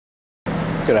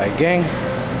G'day gang.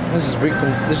 This is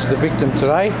the victim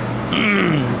today.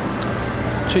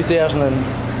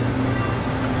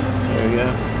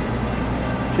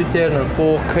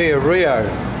 2004 Kia Rio.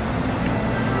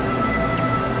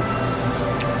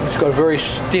 It's got a very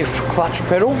stiff clutch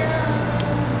pedal.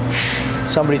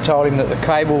 Somebody told him that the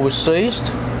cable was seized.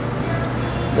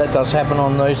 That does happen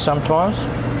on these sometimes.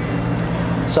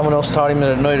 Someone else told him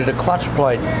that it needed a clutch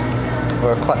plate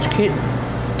or a clutch kit.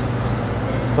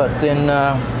 But then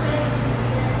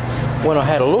when I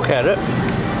had a look at it,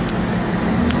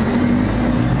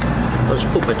 I'll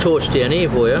just put my torch down here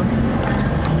for you.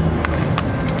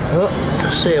 Oh,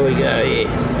 let's see how we go here.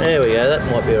 There we go, that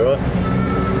might be alright.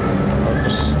 I'll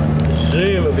just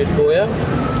zoom a bit for you.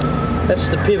 That's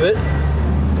the pivot.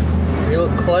 If you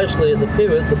look closely at the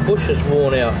pivot, the bush is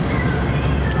worn out.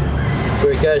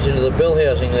 Where it goes into the bell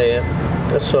housing there.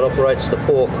 That's what operates the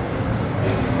fork.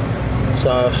 So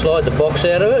I slide the box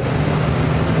out of it,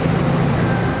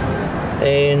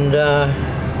 and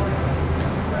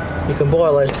you can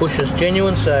buy those bushes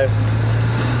genuine, so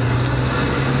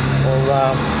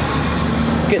I'll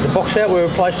get the box out, we'll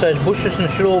replace those bushes and it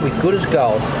should all be good as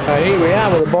gold. Here we are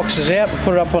with the boxes out,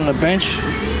 put it up on the bench.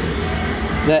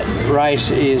 That race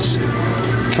is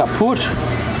kaput.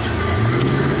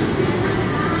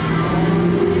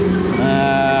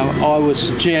 I would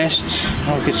suggest,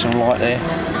 I'll get some light there.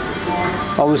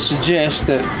 I would suggest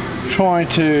that trying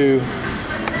to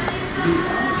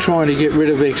get rid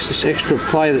of this extra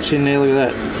play that's in there, look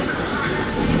at that.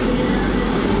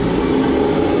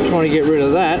 Trying to get rid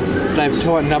of that, they've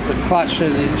tightened up the clutch so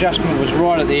the adjustment was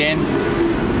right at the end.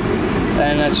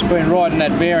 And it's been riding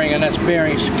that bearing, and that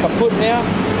bearing's kaput now.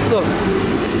 Look,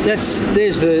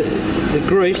 there's the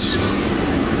grease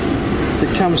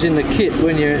that comes in the kit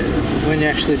when you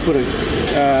actually put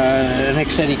an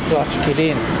Exedi clutch kit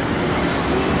in.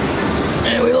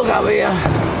 And we look over here.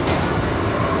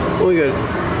 We got,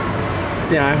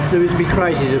 you know, it would be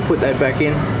crazy to put that back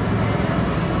in.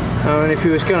 And if he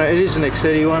was gonna, it is an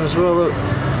Exedi one as well. Look,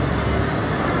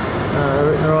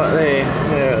 written right there.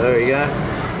 Yeah, there we go.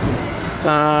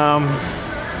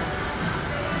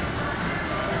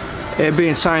 It'd be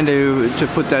insane to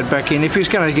put that back in. If he's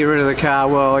going to get rid of the car,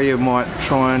 well, you might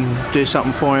try and do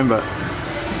something for him, but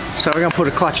so we're going to put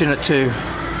a clutch in it too.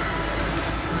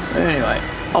 Anyway,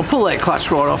 I'll pull that clutch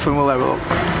right off and we'll have a look.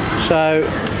 So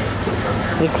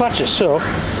the clutch itself,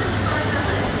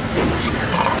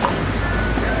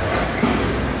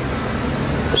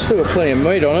 it's still got plenty of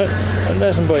meat on it. It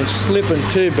hasn't been slipping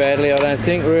too badly, I don't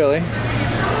think, really.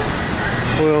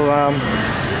 We'll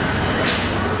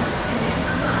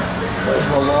where's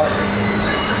my light?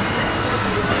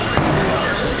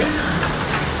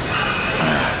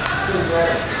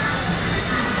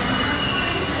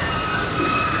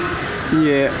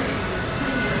 Yeah,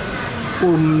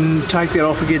 we'll take that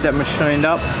off and get that machined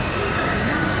up.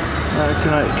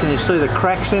 Can you see the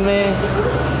cracks in there?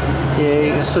 Yeah,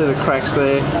 you can see the cracks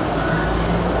there.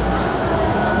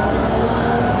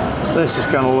 That's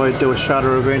just going to do a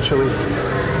shutter eventually.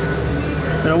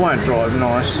 And it won't drive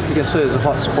nice. You can see there's a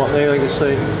hot spot there. You can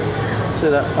see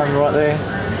that one right there.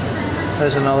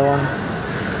 There's another one.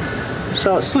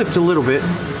 So it slipped a little bit.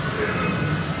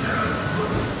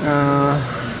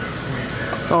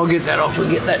 I'll get that off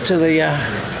and get that to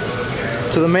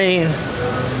the man.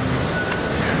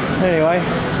 Anyway,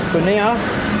 for now,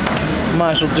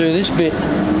 might as well do this bit.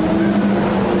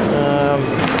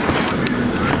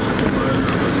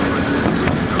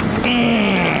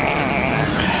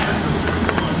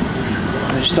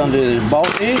 Just undo the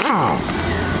bolt here.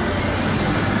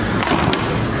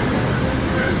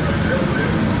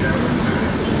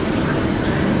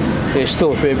 There's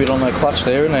still a fair bit on that clutch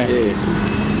there, isn't there? Yeah.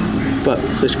 But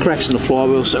there's cracks in the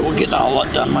flywheel, so we'll get the whole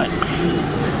lot done, mate.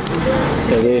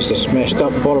 So there's the smashed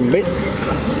up bottom bit.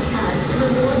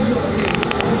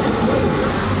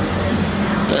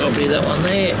 That'll be that one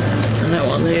there, and that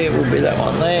one there will be that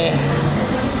one there.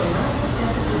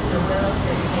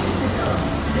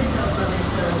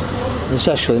 There's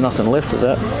actually nothing left of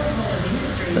that.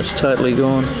 That's totally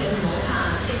gone.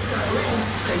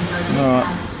 Alright.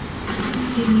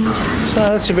 So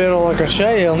that's about all I can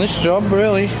show you on this job,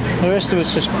 really. The rest of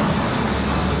it's just...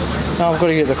 I've got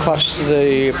to get the clutch,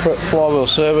 the flywheel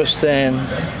serviced and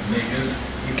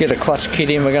get a clutch kit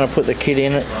in. We're going to put the kit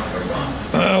in it.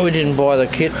 We didn't buy the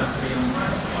kit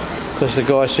because the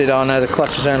guy said, oh no, the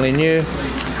clutch is only new.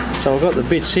 So I've got the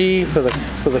bits here for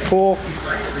the fork,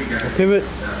 the pivot.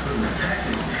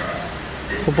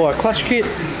 We'll buy a clutch kit,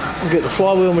 we'll get the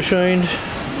flywheel machined,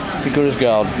 be good as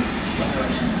gold.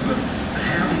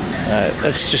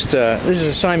 That's just, this is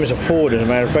the same as a Ford as a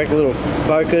matter of fact, a little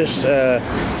Focus,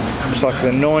 It's like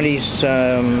the 90s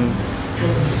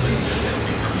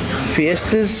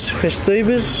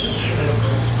Festivas.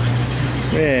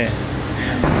 Yeah.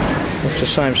 It's the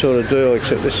same sort of deal,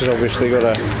 except this has obviously got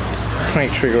a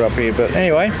crank trigger up here. But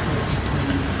anyway,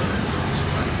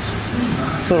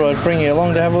 thought I'd bring you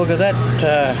along to have a look at that,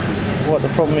 what the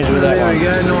problem is with that one.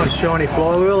 There we go, nice shiny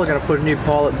flywheel. I'm going to put a new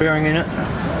pilot bearing in it.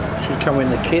 Should come in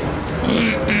the kit.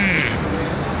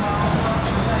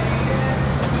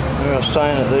 I was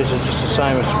saying that these are just the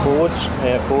same as Fords,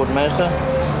 our Ford Mazda.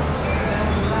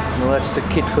 Well, that's the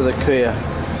kit for the Kia.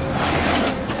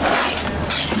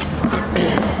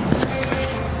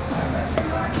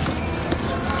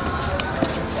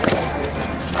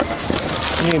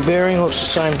 New bearing, looks the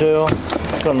same deal.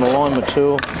 Got an alignment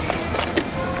tool.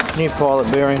 New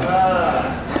pilot bearing.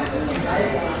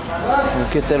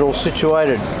 We'll get that all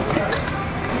situated.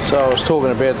 So I was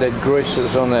talking about that grease that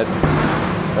was on that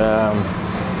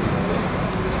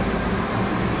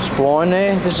spline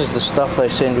there. This is the stuff they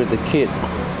send with the kit.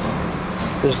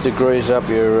 This is to grease up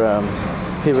your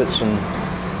pivots and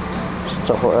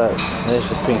stuff like that. There's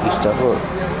the pinky stuff, look.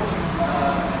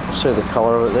 See the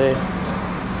colour of it there.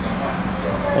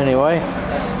 Anyway,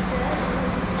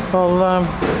 I'll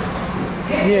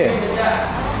yeah,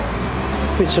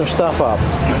 fit some stuff up.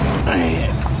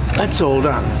 That's all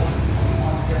done.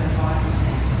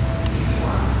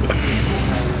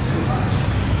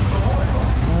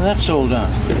 That's all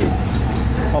done.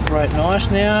 Operate nice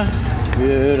now.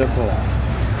 Beautiful.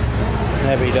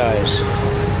 Happy days.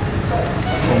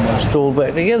 Almost all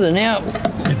back together now.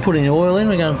 Just putting the oil in.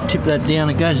 We're going to tip that down.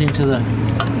 It goes into the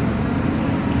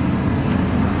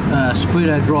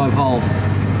Speedo drive hole.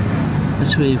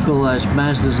 That's where you fill those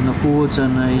Mazdas and the Fords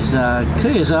and these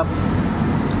Kias up.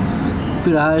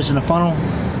 Bit of hose and a funnel.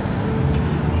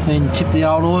 Then tip the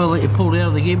old oil that you pulled out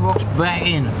of the gearbox back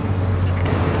in.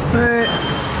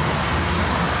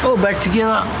 All back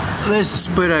together. There's the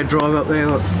Speedo drive up there,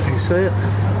 look, you see it?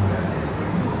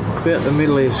 About the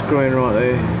middle of your screen right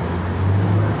there.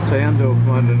 So you undo it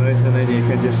from underneath and then you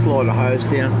can just slide the hose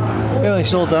down.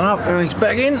 Everything's all done up, everything's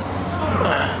back in.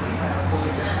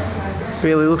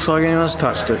 Barely looks like anyone's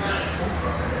touched it.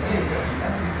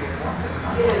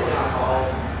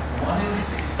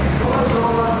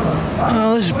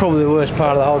 Oh, this is probably the worst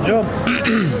part of the whole job.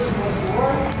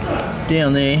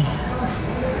 Down there,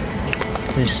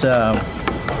 this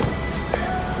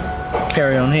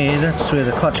carry on here, that's where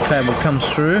the clutch cable comes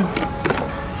through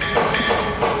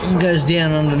and goes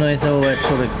down underneath all that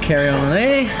sort of carry on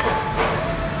there.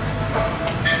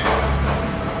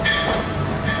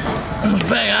 Comes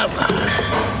back up.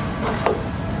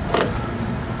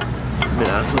 A bit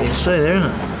hard for you to see there,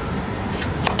 isn't it?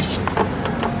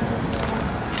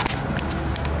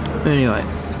 Anyway,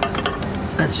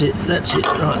 that's it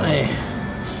right there.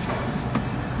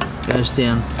 Goes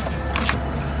down,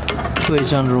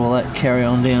 squeeze under all that carry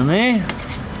on down there.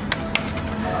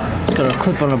 It's got a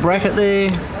clip on a bracket there.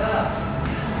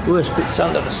 Worst bit's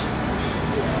under the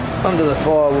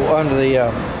firewall, under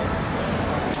the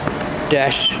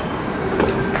dash.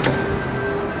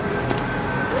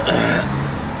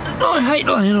 I hate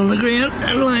laying on the ground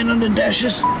and laying under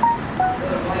dashes.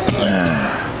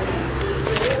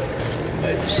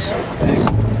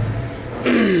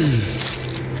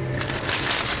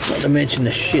 Not to mention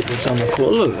the shit that's on the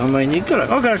floor. Look, I mean, I've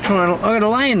got to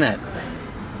lay in that.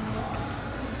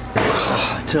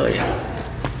 Oh, I tell you.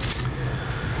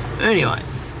 Anyway,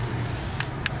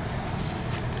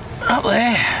 up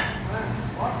there,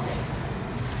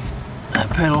 that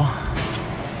pedal,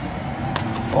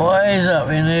 ways up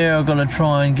in there. I've got to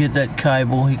try and get that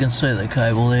cable. You can see the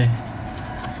cable there.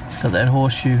 Got that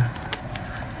horseshoe.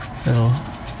 That'll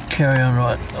carry on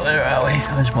right. Where are we?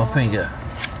 Where's my finger?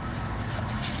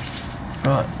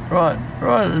 Right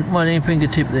at my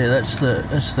fingertip there. That's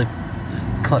the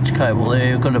clutch cable there.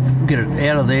 You've got to get it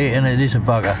out of there, and it is a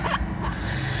bugger.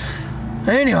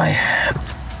 Anyway,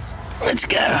 let's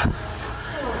go.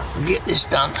 We'll get this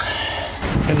done.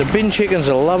 And the bin chickens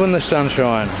are loving the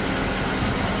sunshine.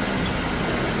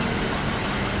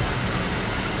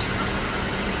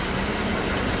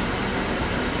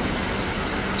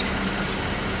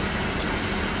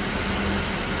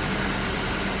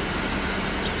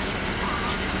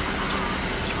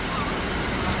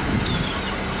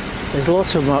 There's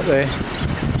lots of them up there,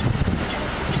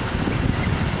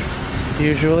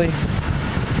 usually.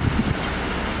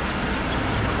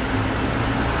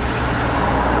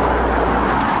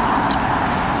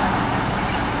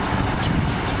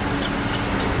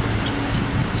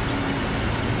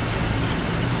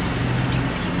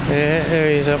 Yeah, there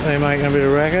he is up there making a bit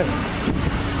of racket.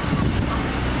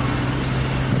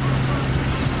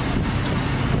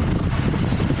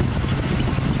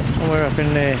 somewhere up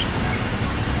in there.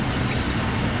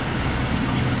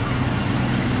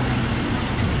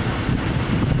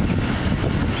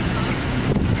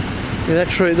 Yeah, that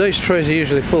tree, these trees are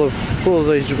usually full of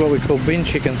these what we call bin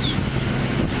chickens,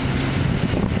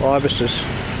 ibises.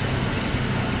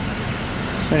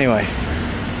 Anyway,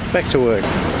 back to work.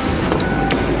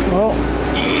 Well,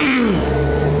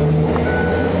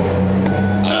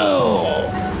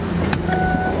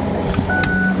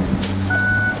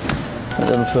 that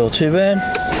doesn't feel too bad.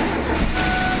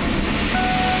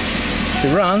 She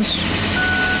runs.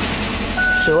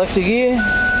 Select a gear.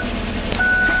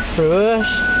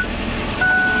 Reverse.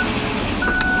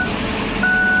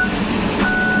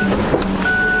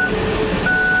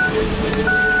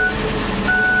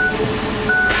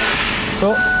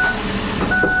 Oh,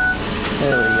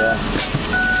 there we go.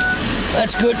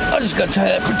 That's good. I just got to take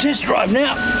that for a test drive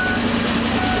now.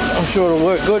 I'm sure it'll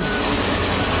work good.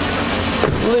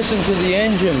 Listen to the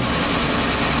engine.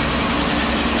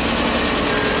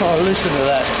 Oh, listen to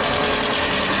that.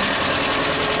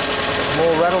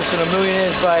 More rattles than a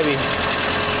millionaire's baby.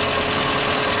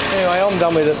 Anyway, I'm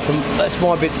done with it. That's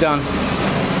my bit done.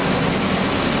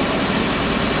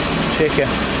 Check ya.